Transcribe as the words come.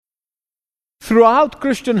Throughout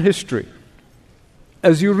Christian history,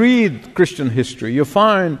 as you read Christian history, you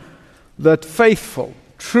find that faithful,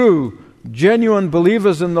 true, genuine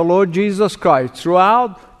believers in the Lord Jesus Christ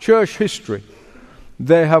throughout church history,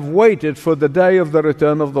 they have waited for the day of the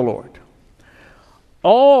return of the Lord.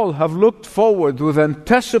 All have looked forward with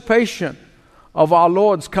anticipation of our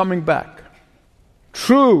Lord's coming back.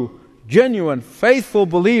 True, genuine, faithful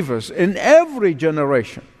believers in every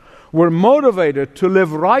generation were motivated to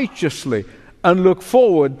live righteously and look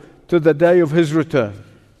forward to the day of His return.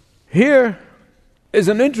 Here is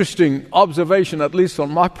an interesting observation, at least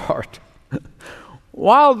on my part.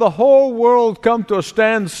 While the whole world come to a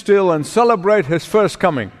standstill and celebrate His first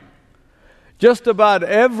coming, just about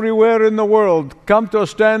everywhere in the world come to a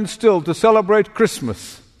standstill to celebrate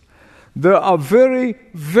Christmas, there are very,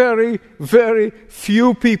 very, very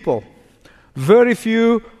few people, very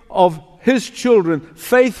few of His children,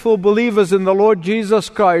 faithful believers in the Lord Jesus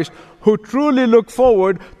Christ, who truly look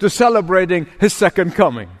forward to celebrating His second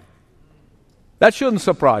coming. That shouldn't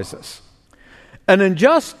surprise us. And in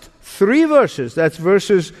just 3 verses, that's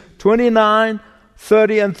verses 29,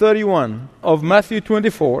 30, and 31 of Matthew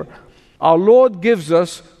 24, our Lord gives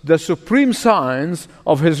us the supreme signs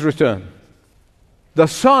of His return. The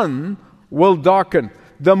sun will darken.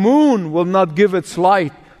 The moon will not give its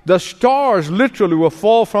light. The stars literally will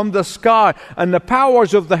fall from the sky, and the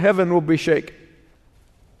powers of the heaven will be shaken.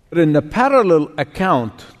 But in the parallel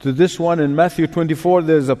account to this one in Matthew 24,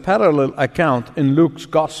 there's a parallel account in Luke's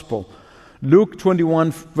Gospel. Luke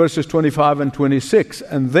 21, verses 25 and 26.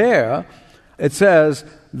 And there it says,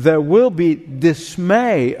 there will be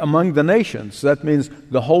dismay among the nations. That means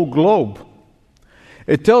the whole globe.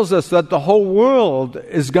 It tells us that the whole world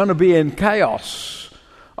is going to be in chaos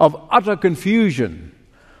of utter confusion.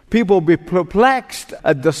 People will be perplexed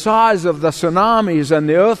at the size of the tsunamis and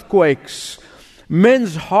the earthquakes.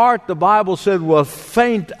 Men's heart, the Bible said, will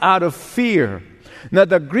faint out of fear. Now,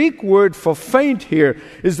 the Greek word for faint here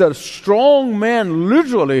is that a strong man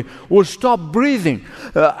literally will stop breathing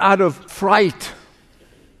out of fright.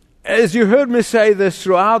 As you heard me say this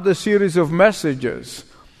throughout the series of messages,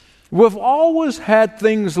 we've always had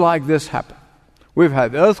things like this happen. We've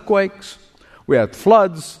had earthquakes, we had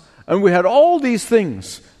floods, and we had all these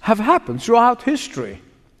things have happened throughout history.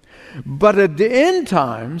 But at the end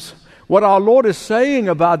times, what our Lord is saying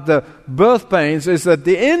about the birth pains is that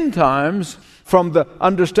the end times, from the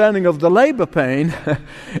understanding of the labor pain,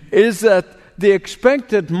 is that the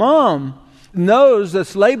expectant mom knows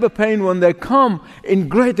that labor pain, when they come in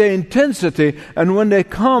greater intensity and when they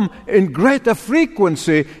come in greater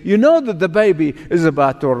frequency, you know that the baby is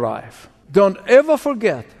about to arrive. Don't ever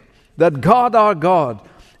forget that God, our God,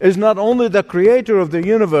 is not only the creator of the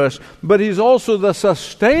universe, but He's also the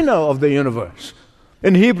sustainer of the universe.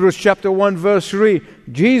 In Hebrews chapter 1, verse 3,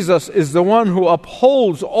 Jesus is the one who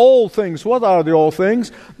upholds all things. What are the all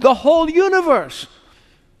things? The whole universe,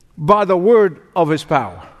 by the word of His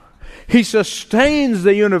power. He sustains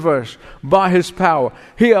the universe by His power.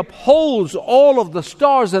 He upholds all of the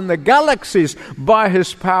stars and the galaxies by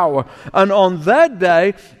His power. And on that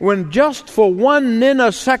day, when just for 1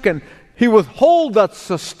 nanosecond, He withholds that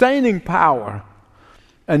sustaining power,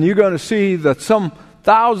 and you're going to see that some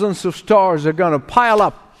thousands of stars are going to pile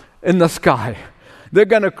up in the sky. They're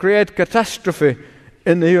going to create catastrophe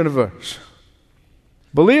in the universe.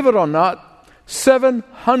 Believe it or not,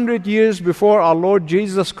 700 years before our Lord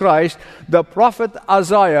Jesus Christ, the prophet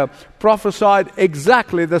Isaiah prophesied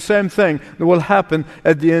exactly the same thing that will happen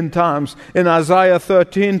at the end times. In Isaiah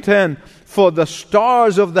 13:10, for the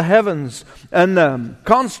stars of the heavens and the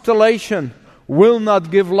constellation will not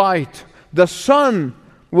give light. The sun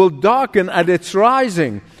will darken at its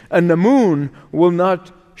rising, and the moon will not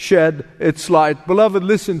shed its light. Beloved,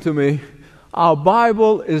 listen to me. Our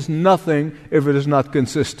Bible is nothing if it is not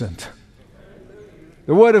consistent.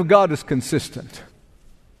 The Word of God is consistent.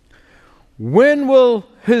 When will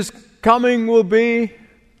His coming will be?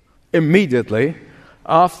 Immediately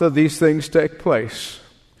after these things take place.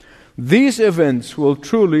 These events will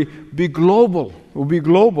truly be global,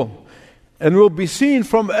 and will be seen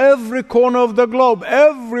from every corner of the globe.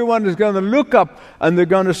 Everyone is going to look up and they're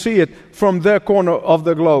going to see it from their corner of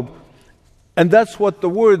the globe. And that's what the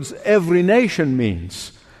words every nation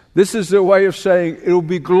means. This is their way of saying it will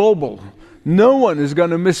be global. No one is going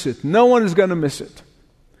to miss it. No one is going to miss it.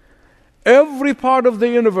 Every part of the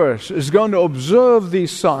universe is going to observe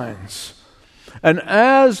these signs. And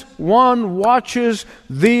as one watches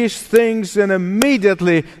these things, then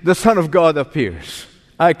immediately the Son of God appears.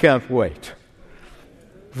 I can't wait.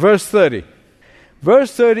 Verse 30.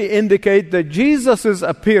 Verse 30 indicates that Jesus'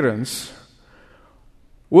 appearance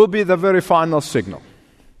will be the very final signal.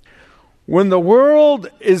 when the world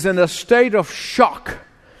is in a state of shock,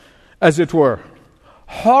 as it were,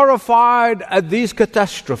 horrified at these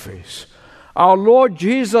catastrophes, our Lord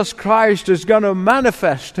Jesus Christ is going to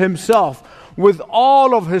manifest Himself with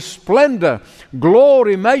all of His splendor,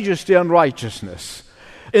 glory, majesty, and righteousness.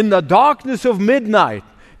 In the darkness of midnight,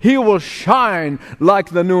 He will shine like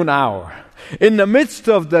the noon hour. In the midst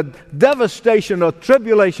of the devastation or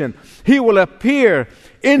tribulation, He will appear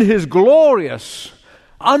in His glorious,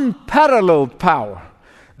 unparalleled power.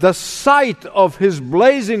 The sight of His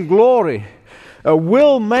blazing glory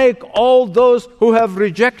will make all those who have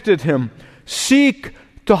rejected Him seek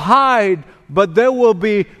to hide, but there will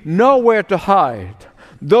be nowhere to hide.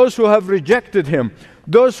 Those who have rejected Him,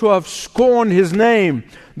 those who have scorned His name,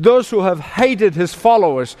 those who have hated His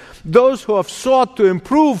followers, those who have sought to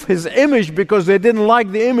improve His image because they didn't like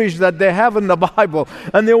the image that they have in the Bible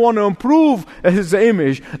and they want to improve His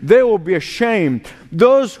image, they will be ashamed.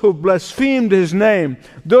 Those who blasphemed His name,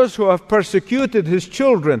 those who have persecuted His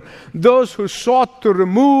children, those who sought to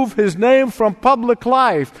remove His name from public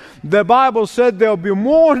life, the Bible said there will be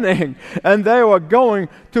mourning and they are going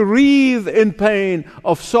to writhe in pain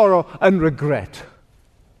of sorrow and regret.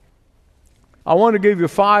 I want to give you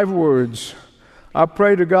 5 words. I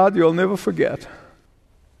pray to God you'll never forget.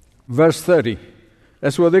 Verse 30.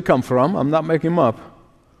 That's where they come from. I'm not making them up.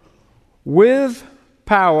 With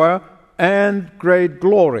power and great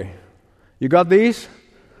glory. You got these?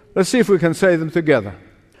 Let's see if we can say them together.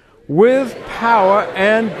 With power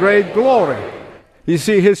and great glory. You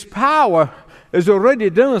see, His power is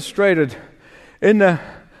already demonstrated in the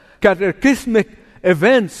cataclysmic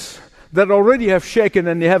events that already have shaken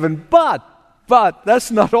in the heaven. But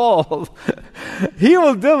that's not all. He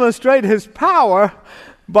will demonstrate His power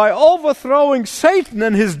by overthrowing Satan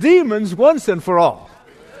and his demons once and for all.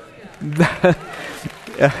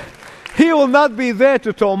 He will not be there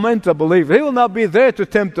to torment the believer. He will not be there to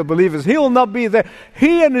tempt the believers. He will not be there.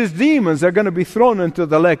 He and his demons are going to be thrown into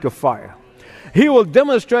the lake of fire. He will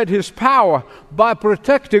demonstrate His power by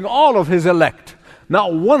protecting all of His elect.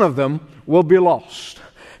 Not one of them will be lost.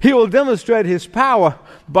 He will demonstrate His power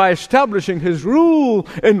by establishing His rule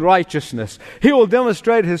in righteousness. He will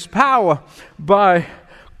demonstrate His power by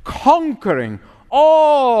conquering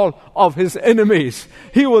all of His enemies.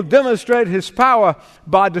 He will demonstrate His power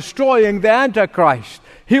by destroying the Antichrist.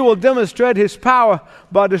 He will demonstrate His power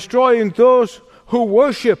by destroying those who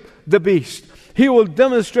worship the beast. He will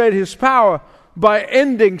demonstrate His power by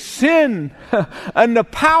ending sin and the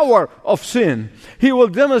power of sin. He will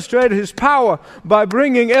demonstrate His power by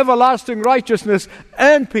bringing everlasting righteousness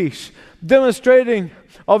and peace. Demonstrating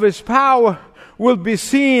of His power will be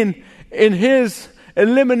seen in His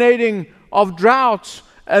eliminating of droughts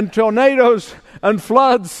and tornadoes and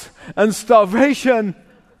floods and starvation.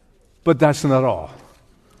 But that's not all.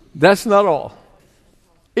 That's not all.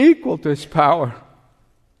 Equal to His power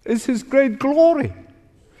is His great glory.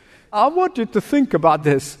 I want you to think about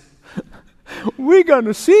this. We're going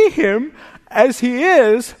to see Him as He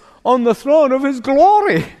is on the throne of His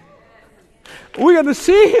glory. We're going to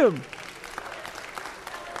see Him.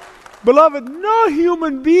 Beloved, no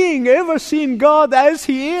human being ever seen God as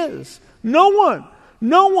He is. No one.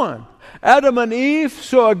 No one. Adam and Eve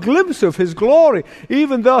saw a glimpse of His glory,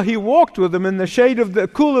 even though He walked with them in the shade of the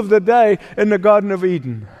cool of the day in the Garden of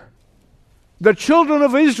Eden. The children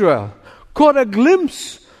of Israel caught a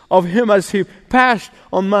glimpse of Him as He passed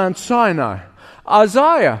on Mount Sinai.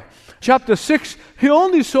 Isaiah chapter 6, he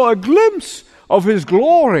only saw a glimpse of His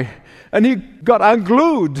glory and he got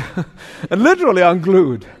unglued, literally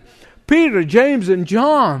unglued. Peter, James, and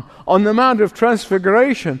John on the Mount of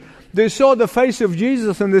Transfiguration, they saw the face of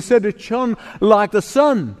Jesus and they said it shone like the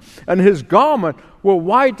sun and His garment were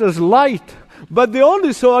white as light, but they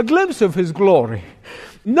only saw a glimpse of His glory.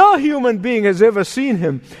 No human being has ever seen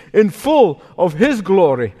Him in full of His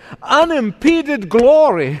glory, unimpeded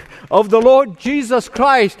glory of the Lord Jesus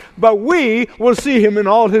Christ, but we will see Him in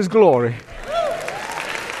all His glory.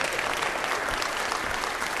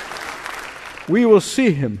 We will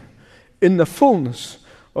see Him in the fullness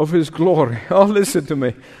of His glory. Oh, listen to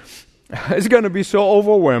me. It's going to be so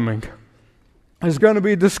overwhelming. It's going to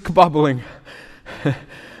be discombobulating.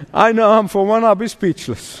 I know for one I'll be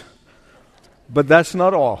speechless. But that's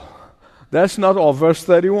not all. That's not all. Verse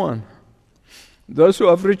 31. Those who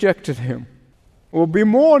have rejected Him will be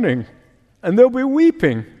mourning, and they'll be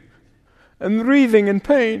weeping and writhing in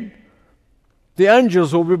pain. The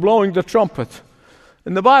angels will be blowing the trumpet.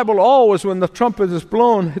 In the Bible, always when the trumpet is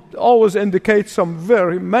blown, it always indicates some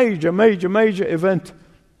very major event.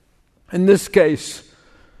 In this case,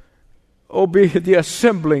 it will be the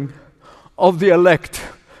assembling of the elect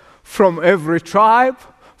from every tribe,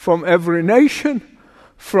 from every nation,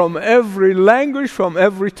 from every language, from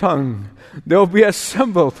every tongue. They will be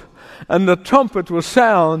assembled, and the trumpet will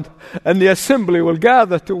sound, and the assembly will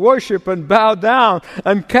gather to worship and bow down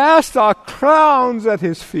and cast our crowns at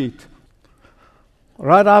His feet.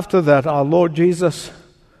 Right after that, our Lord Jesus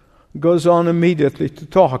goes on immediately to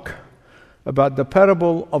talk about the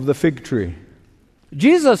parable of the fig tree.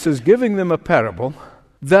 Jesus is giving them a parable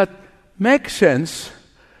that makes sense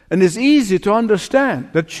and is easy to understand.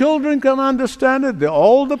 The children can understand it. The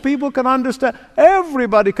older people can understand.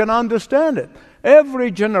 Everybody can understand it.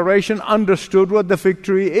 Every generation understood what the fig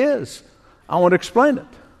tree is. I want to explain it.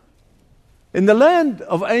 In the land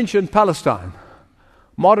of ancient Palestine,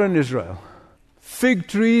 modern Israel, fig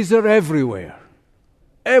trees are everywhere.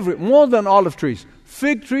 More than olive trees.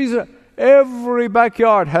 Fig trees, every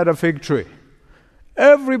backyard had a fig tree.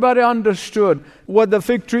 Everybody understood what the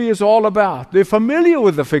fig tree is all about. They're familiar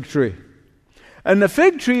with the fig tree. And the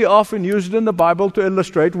fig tree often used in the Bible to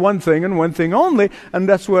illustrate one thing and one thing only, and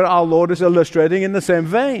that's where our Lord is illustrating in the same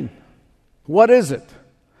vein. What is it?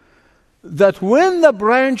 That when the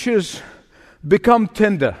branches become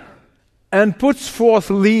tender and puts forth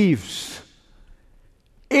leaves,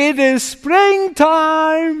 it is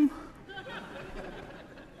springtime.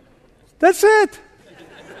 That's it.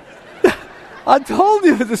 I told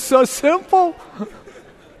you, it's so simple.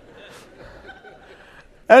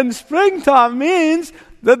 And springtime means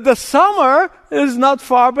that the summer is not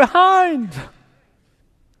far behind.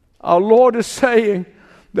 Our Lord is saying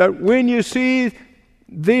that when you see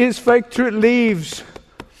these fig tree leaves,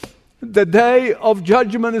 the day of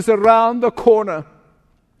judgment is around the corner.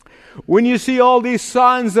 When you see all these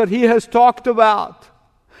signs that He has talked about,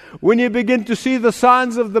 when you begin to see the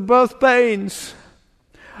signs of the birth pains,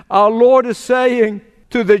 our Lord is saying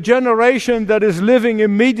to the generation that is living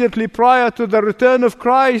immediately prior to the return of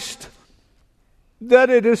Christ that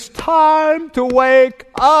it is time to wake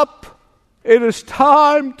up. It is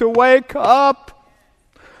time to wake up.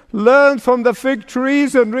 Learn from the fig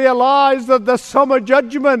trees and realize that the summer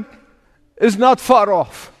judgment is not far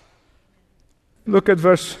off. Look at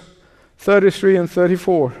verse 33 and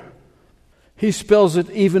 34. He spells it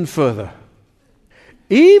even further.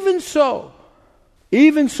 Even so,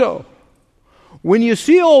 when you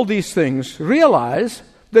see all these things, realize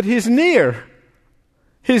that He's near.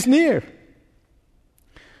 He's near.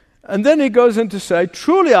 And then He goes on to say,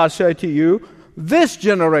 truly I say to you, this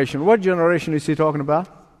generation, what generation is He talking about?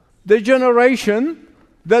 The generation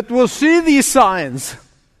that will see these signs.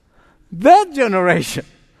 That generation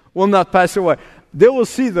will not pass away. They will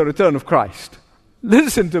see the return of Christ.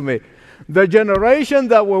 Listen to me. The generation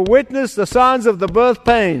that will witness the signs of the birth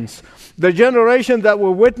pains, the generation that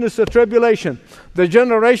will witness the tribulation, the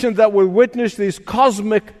generation that will witness these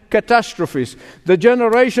cosmic catastrophes, the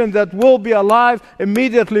generation that will be alive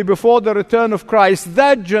immediately before the return of Christ,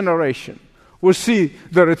 that generation will see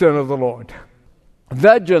the return of the Lord.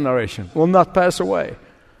 That generation will not pass away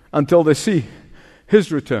until they see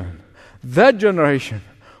His return. That generation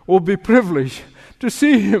will be privileged to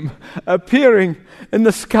see Him appearing in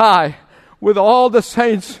the sky with all the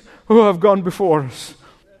saints who have gone before us.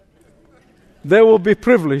 They will be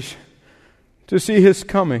privileged to see His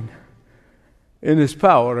coming in His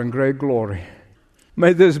power and great glory.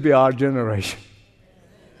 May this be our generation.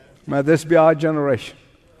 May this be our generation.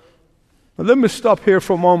 But let me stop here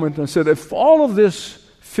for a moment and say, if all of this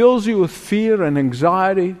fills you with fear and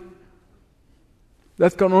anxiety,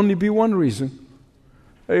 that can only be one reason.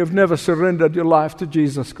 You've never surrendered your life to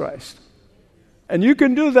Jesus Christ. And you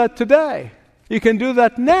can do that today. You can do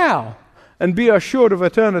that now and be assured of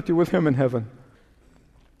eternity with Him in heaven.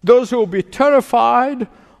 Those who will be terrified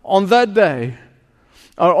on that day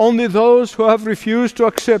are only those who have refused to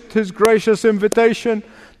accept His gracious invitation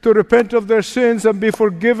to repent of their sins and be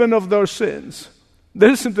forgiven of their sins.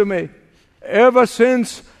 Listen to me. Ever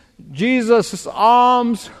since Jesus'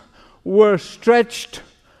 arms were stretched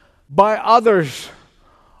by others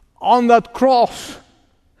on that cross,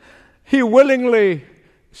 He willingly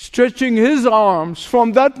stretching His arms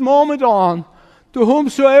from that moment on to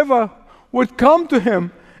whomsoever would come to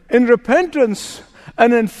Him in repentance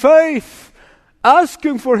and in faith,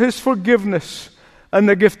 asking for His forgiveness and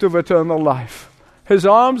the gift of eternal life. His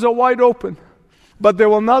arms are wide open, but they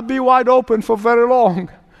will not be wide open for very long.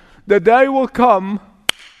 The day will come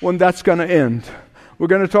when that's going to end. We're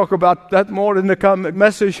going to talk about that more in the coming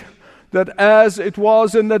message, that as it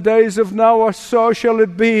was in the days of Noah, so shall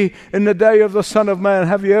it be in the day of the Son of Man.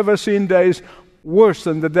 Have you ever seen days worse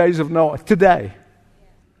than the days of Noah? Today.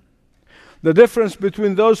 The difference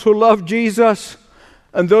between those who love Jesus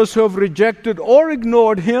and those who have rejected or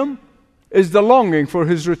ignored Him is the longing for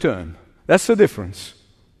His return. That's the difference.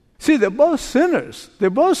 See, they're both sinners.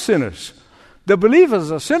 They're both sinners. The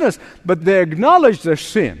believers are sinners, but they acknowledge their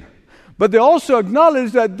sin. But they also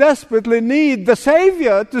acknowledge that desperately need the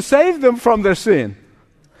Savior to save them from their sin.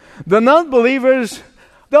 The non-believers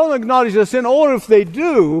don't acknowledge their sin, or if they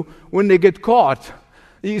do, when they get caught.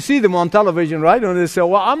 You see them on television, right? When they say,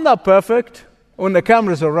 well, I'm not perfect. When the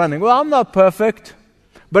cameras are running, well, I'm not perfect.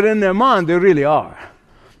 But in their mind, they really are.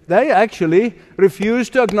 They actually refuse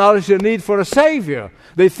to acknowledge their need for a Savior.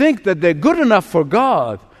 They think that they're good enough for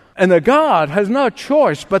God, and that God has no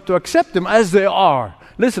choice but to accept them as they are.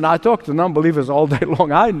 Listen, I talk to non-believers all day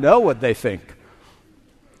long. I know what they think.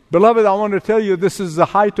 Beloved, I want to tell you, this is the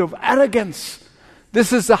height of arrogance.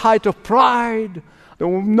 This is the height of pride. The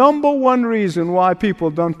number one reason why people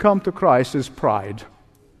don't come to Christ is pride.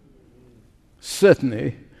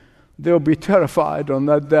 Certainly, they'll be terrified on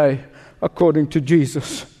that day, according to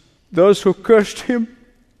Jesus. Those who cursed him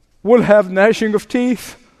will have gnashing of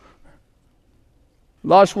teeth.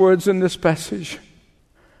 Last words in this passage,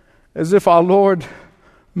 as if our Lord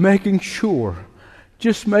making sure,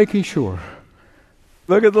 just making sure.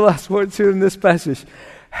 Look at the last words here in this passage.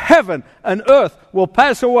 Heaven and earth will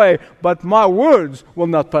pass away, but my words will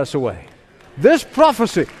not pass away. This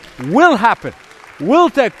prophecy will happen, will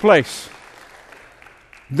take place.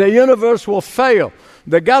 The universe will fail.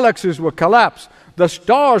 The galaxies will collapse. The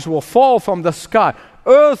stars will fall from the sky.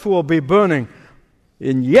 Earth will be burning.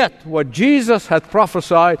 And yet, what Jesus had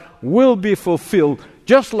prophesied will be fulfilled,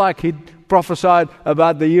 just like he prophesied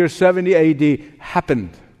about the year 70 AD happened.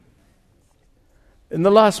 In the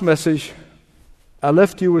last message, I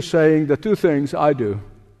left you with saying the two things I do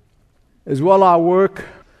is while I work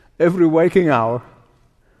every waking hour,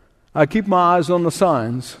 I keep my eyes on the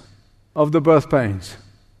signs of the birth pains.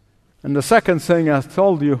 And the second thing I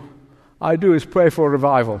told you I do is pray for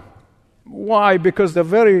revival. Why? Because the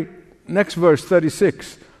very next verse,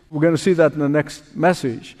 36, we're going to see that in the next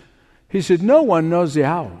message. He said, no one knows the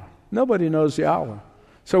hour. Nobody knows the hour.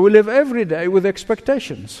 So we live every day with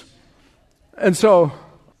expectations. And so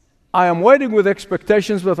I am waiting with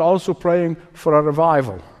expectations, but also praying for a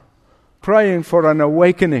revival, praying for an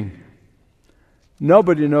awakening.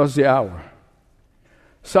 Nobody knows the hour.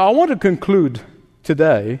 So I want to conclude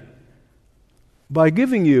today by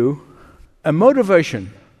giving you a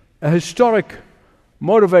motivation, a historic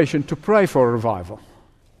motivation to pray for a revival.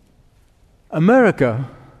 America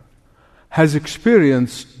has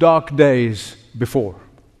experienced dark days before.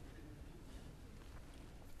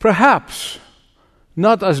 Perhaps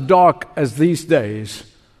not as dark as these days,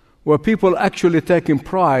 where people actually taking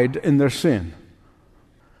pride in their sin.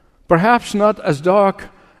 Perhaps not as dark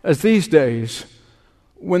as these days,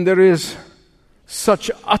 when there is such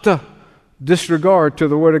utter disregard to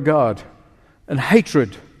the Word of God and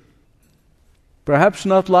hatred. Perhaps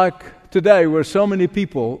not like today, where so many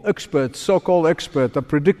people, experts, so-called experts, are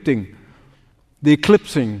predicting the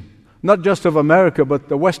eclipsing, not just of America, but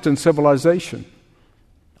the Western civilization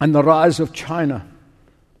and the rise of China.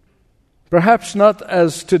 Perhaps not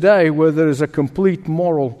as today, where there is a complete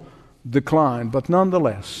moral decline, but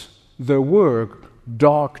nonetheless, there were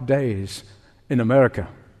dark days in America.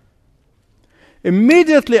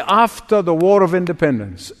 Immediately after the War of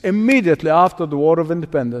Independence, a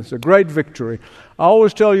great victory, I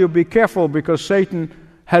always tell you, be careful, because Satan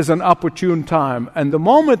has an opportune time. And the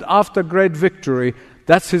moment after great victory,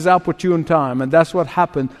 that's his opportune time. And that's what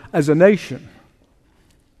happened as a nation.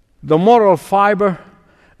 The moral fiber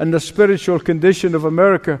and the spiritual condition of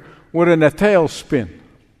America were in a tailspin.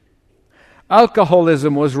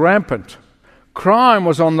 Alcoholism was rampant. Crime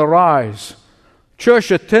was on the rise.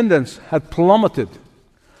 Church attendance had plummeted.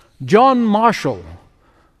 John Marshall,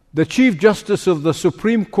 the Chief Justice of the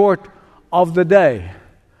Supreme Court of the day,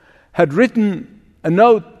 had written a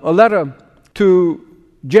letter to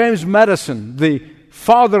James Madison, the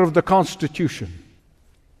father of the Constitution.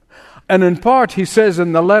 And in part, he says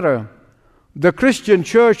in the letter, the Christian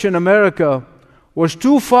church in America was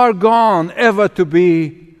too far gone ever to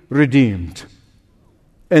be redeemed.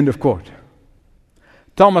 End of quote.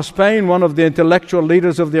 Thomas Paine, one of the intellectual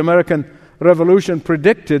leaders of the American Revolution,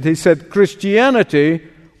 predicted, he said, Christianity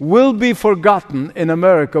will be forgotten in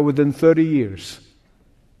America within 30 years.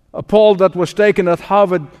 A poll that was taken at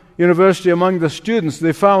Harvard University among the students,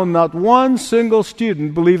 they found not one single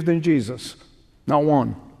student believed in Jesus. Not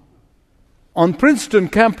one. On Princeton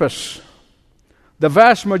campus, the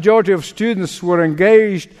vast majority of students were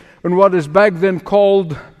engaged in what is back then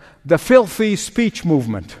called the filthy speech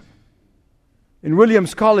movement. In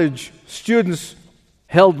Williams College, students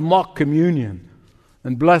held mock communion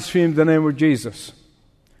and blasphemed the name of Jesus.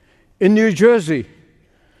 In New Jersey,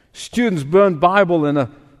 students burned Bible in a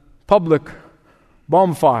public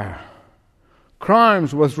bonfire.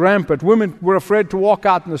 Crimes was rampant. Women were afraid to walk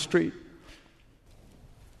out in the street.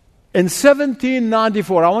 In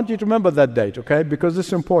 1794, I want you to remember that date, okay, because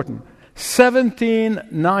it's important.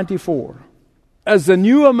 1794, as the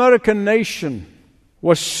new American nation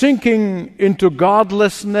was sinking into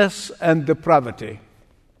godlessness and depravity,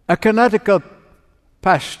 a Connecticut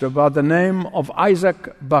pastor by the name of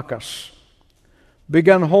Isaac Backus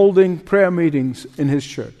began holding prayer meetings in his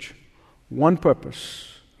church. One purpose: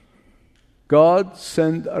 God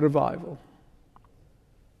send a revival.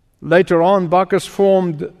 Later on, Backus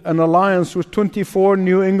formed an alliance with 24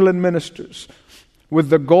 New England ministers with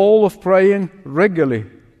the goal of praying regularly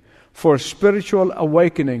for spiritual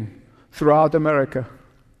awakening throughout America.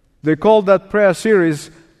 They called that prayer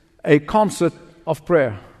series a concert of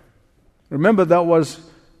prayer. Remember, that was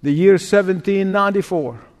the year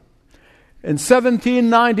 1794. In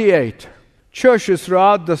 1798, churches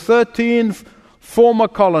throughout the 13 former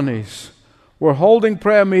colonies were holding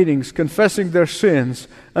prayer meetings, confessing their sins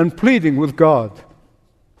and pleading with God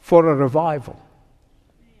for a revival.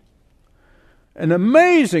 An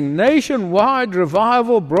amazing nationwide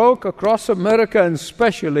revival broke across America, and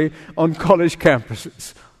especially on college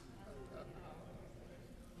campuses.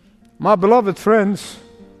 My beloved friends,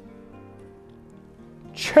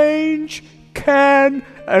 change can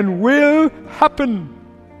and will happen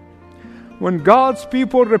when God's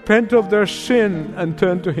people repent of their sin and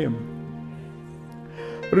turn to Him.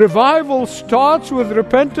 Revival starts with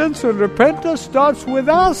repentance, and repentance starts with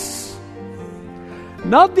us.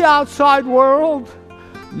 Not the outside world,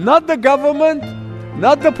 not the government,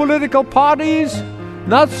 not the political parties,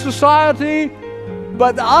 not society,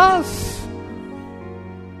 but us.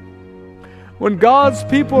 When God's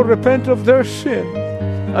people repent of their sin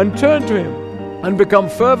and turn to Him and become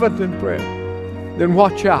fervent in prayer, then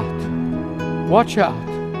watch out. Watch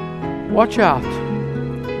out. Watch out.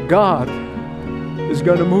 God is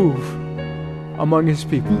going to move among His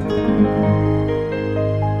people.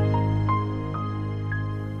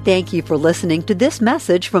 Thank you for listening to this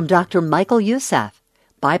message from Dr. Michael Youssef,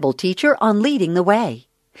 Bible teacher on Leading the Way.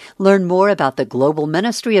 Learn more about the global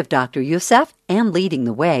ministry of Dr. Youssef and Leading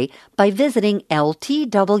the Way by visiting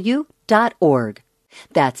ltw.org.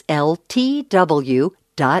 That's ltw.org.